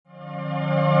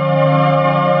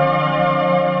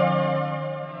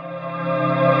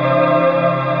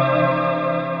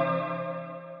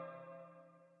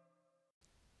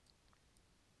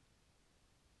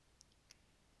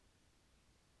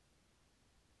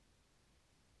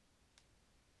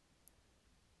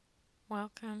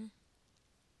Welcome.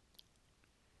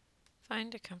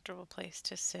 Find a comfortable place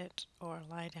to sit or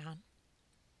lie down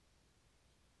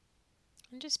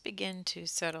and just begin to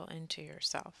settle into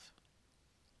yourself,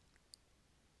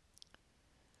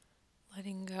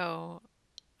 letting go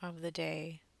of the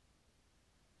day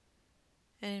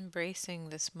and embracing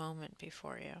this moment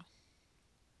before you.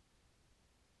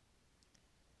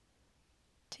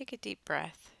 Take a deep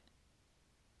breath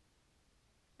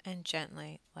and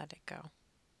gently let it go.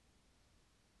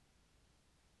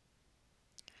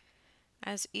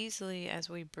 As easily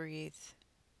as we breathe,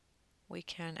 we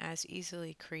can as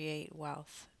easily create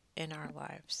wealth in our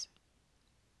lives.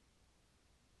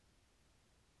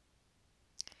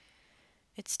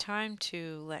 It's time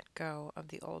to let go of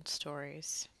the old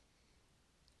stories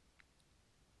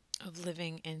of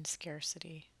living in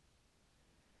scarcity,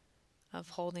 of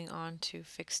holding on to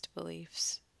fixed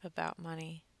beliefs about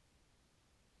money.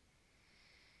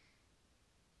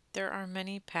 There are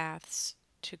many paths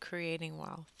to creating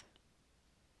wealth.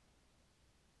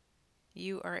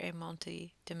 You are a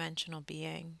multi-dimensional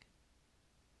being.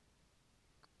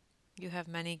 You have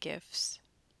many gifts.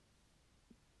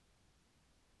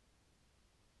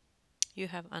 You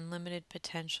have unlimited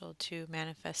potential to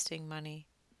manifesting money.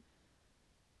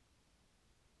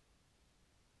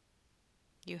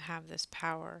 You have this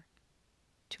power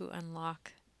to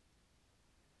unlock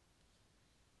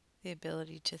the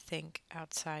ability to think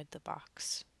outside the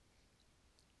box.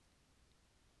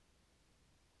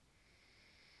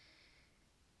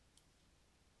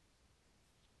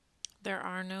 There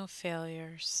are no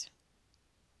failures,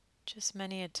 just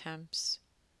many attempts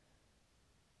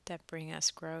that bring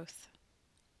us growth,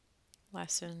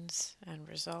 lessons, and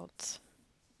results.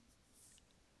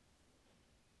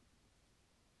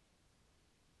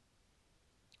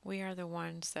 We are the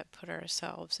ones that put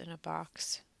ourselves in a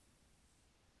box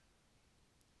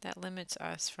that limits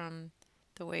us from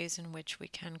the ways in which we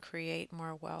can create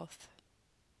more wealth,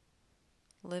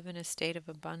 live in a state of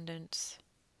abundance,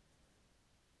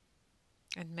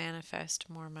 and manifest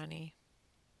more money.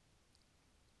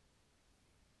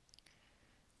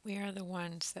 We are the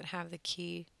ones that have the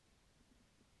key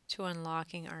to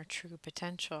unlocking our true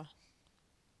potential,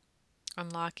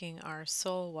 unlocking our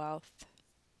soul wealth.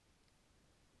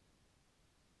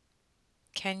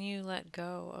 Can you let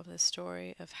go of the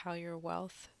story of how your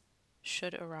wealth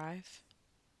should arrive?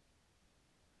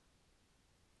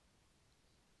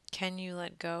 Can you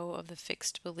let go of the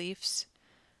fixed beliefs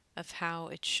of how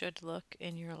it should look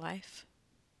in your life?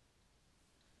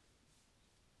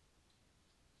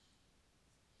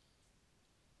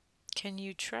 Can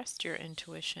you trust your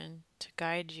intuition to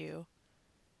guide you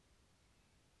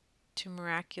to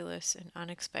miraculous and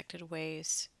unexpected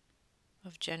ways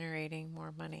of generating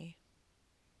more money?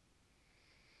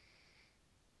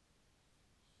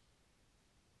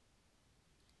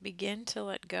 Begin to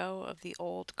let go of the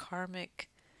old karmic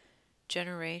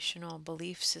generational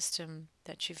belief system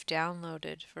that you've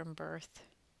downloaded from birth.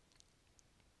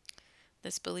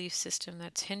 This belief system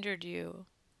that's hindered you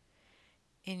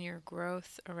in your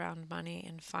growth around money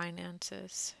and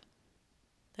finances,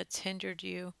 that's hindered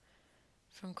you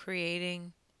from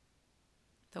creating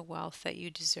the wealth that you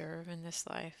deserve in this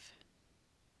life.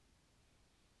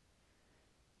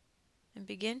 And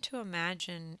begin to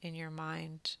imagine in your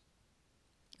mind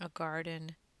a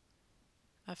garden,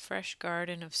 a fresh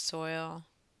garden of soil,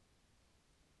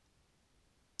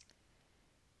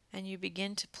 and you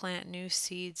begin to plant new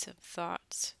seeds of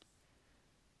thoughts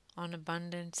on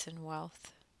abundance and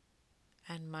wealth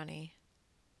and money.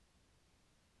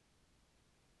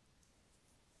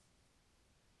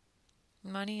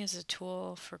 Money is a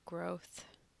tool for growth,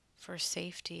 for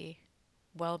safety,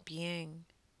 well-being,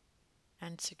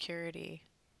 and security.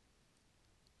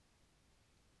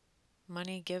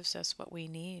 Money gives us what we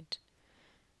need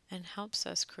and helps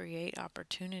us create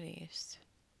opportunities.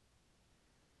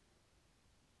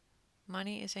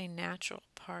 Money is a natural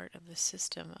part of the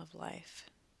system of life.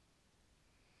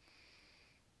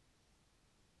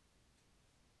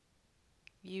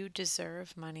 You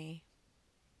deserve money.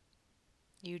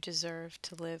 You deserve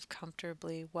to live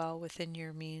comfortably well within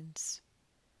your means.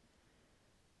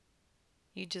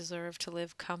 You deserve to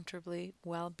live comfortably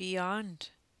well beyond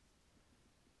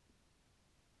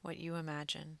what you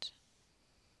imagined.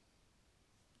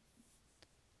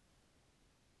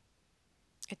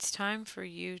 It's time for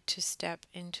you to step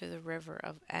into the river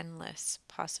of endless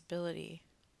possibility.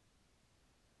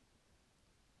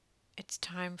 It's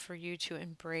time for you to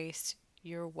embrace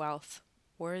your wealth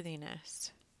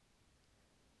worthiness,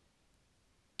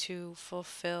 to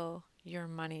fulfill your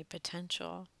money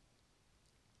potential.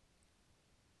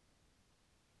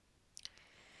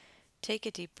 Take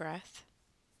a deep breath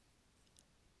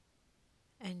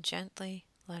and gently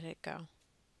let it go.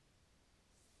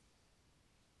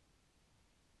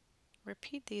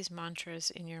 Repeat these mantras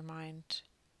in your mind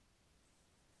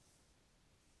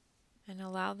and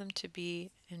allow them to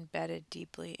be embedded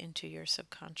deeply into your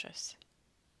subconscious.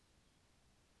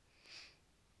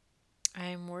 I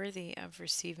am worthy of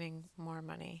receiving more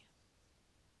money.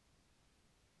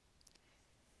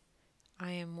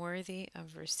 I am worthy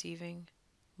of receiving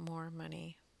more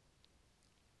money.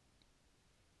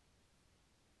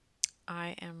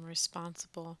 I am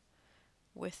responsible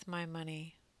with my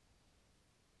money.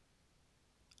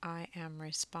 I am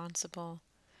responsible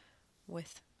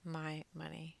with my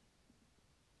money.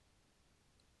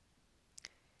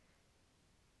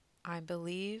 I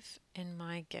believe in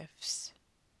my gifts.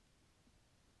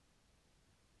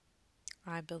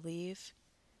 I believe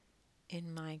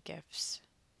in my gifts.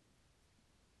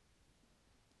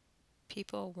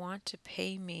 People want to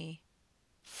pay me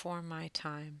for my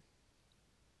time.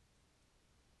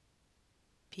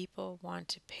 People want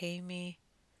to pay me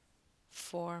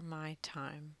for my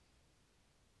time.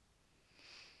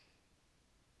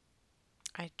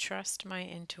 I trust my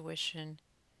intuition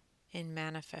in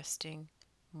manifesting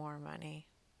more money.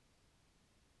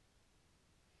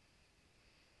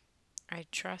 I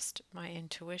trust my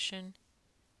intuition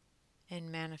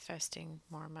in manifesting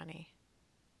more money.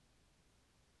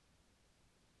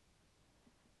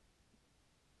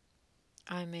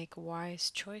 I make wise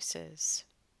choices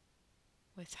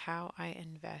with how I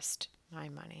invest my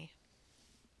money.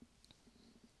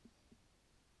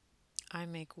 I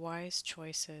make wise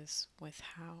choices with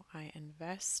how I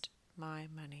invest my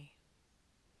money.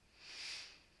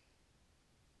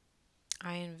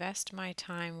 I invest my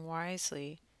time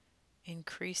wisely,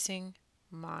 increasing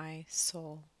my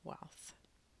soul wealth.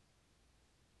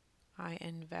 I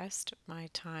invest my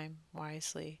time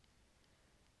wisely,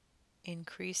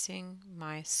 increasing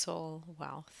my soul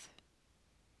wealth.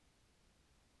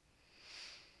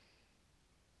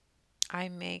 I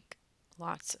make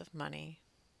lots of money.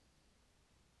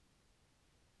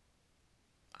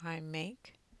 I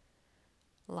make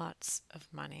lots of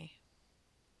money.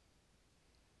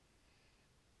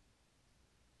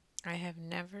 I have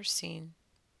never seen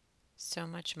so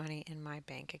much money in my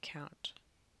bank account.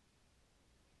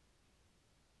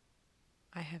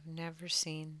 I have never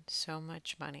seen so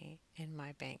much money in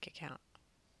my bank account.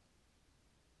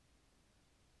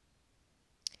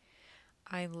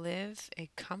 I live a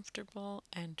comfortable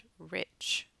and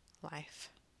rich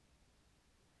life.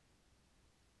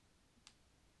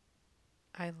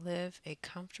 I live a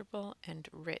comfortable and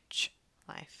rich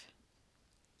life.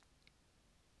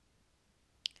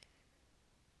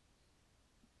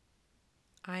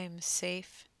 I am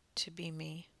safe to be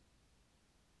me.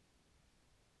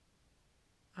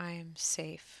 I am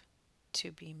safe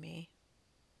to be me.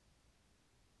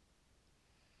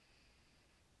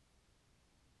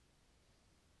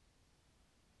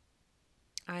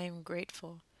 I am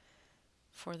grateful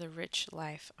for the rich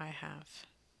life I have.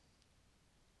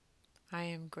 I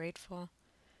am grateful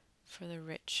for the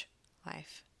rich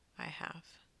life I have.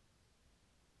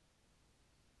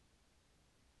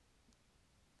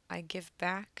 I give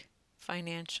back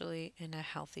financially in a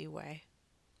healthy way.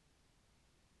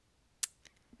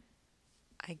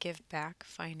 I give back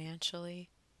financially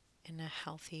in a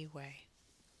healthy way.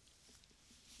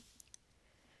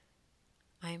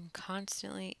 I am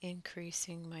constantly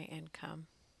increasing my income.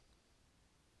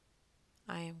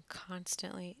 I am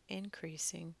constantly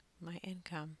increasing my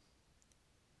income.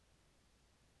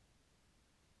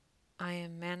 I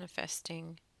am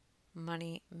manifesting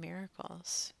money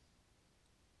miracles.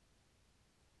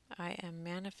 I am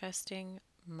manifesting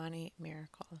money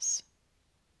miracles.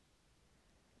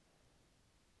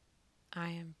 I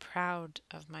am proud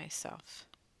of myself.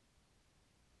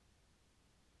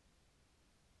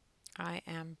 I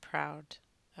am proud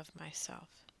of myself.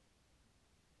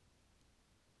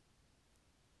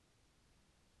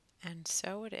 And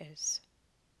so it is.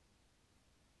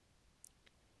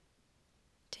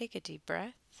 Take a deep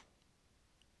breath.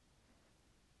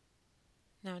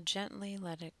 Now gently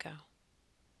let it go.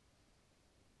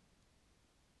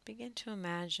 Begin to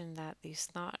imagine that these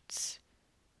thoughts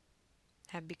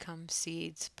have become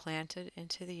seeds planted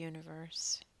into the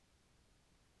universe,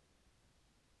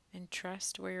 and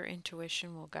trust where your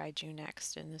intuition will guide you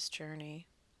next in this journey.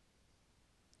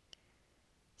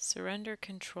 Surrender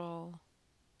control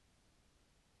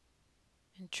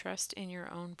and trust in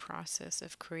your own process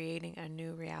of creating a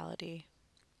new reality.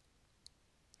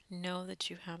 Know that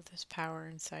you have this power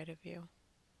inside of you.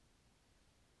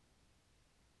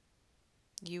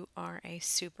 You are a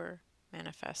super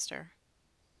manifester.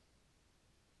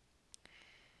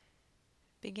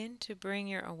 begin to bring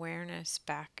your awareness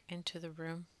back into the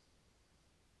room,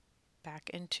 back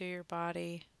into your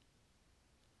body.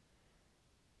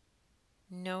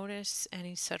 Notice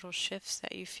any subtle shifts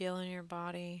that you feel in your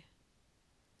body,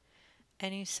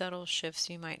 any subtle shifts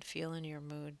you might feel in your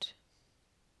mood.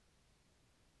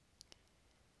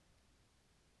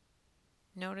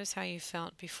 Notice how you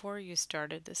felt before you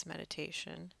started this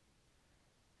meditation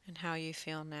and how you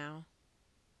feel now.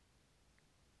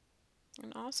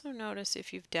 And also notice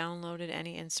if you've downloaded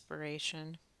any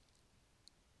inspiration.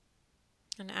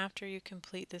 And after you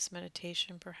complete this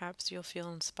meditation, perhaps you'll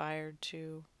feel inspired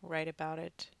to write about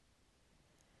it.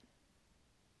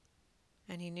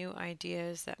 Any new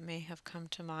ideas that may have come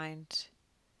to mind.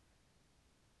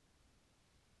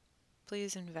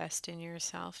 Please invest in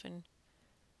yourself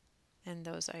and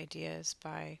those ideas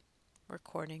by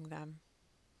recording them.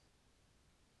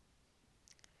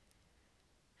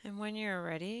 And when you're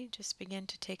ready, just begin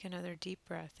to take another deep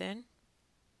breath in.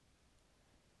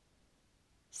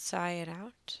 Sigh it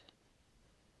out.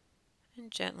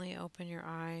 And gently open your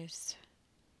eyes.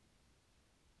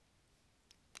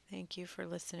 Thank you for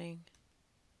listening.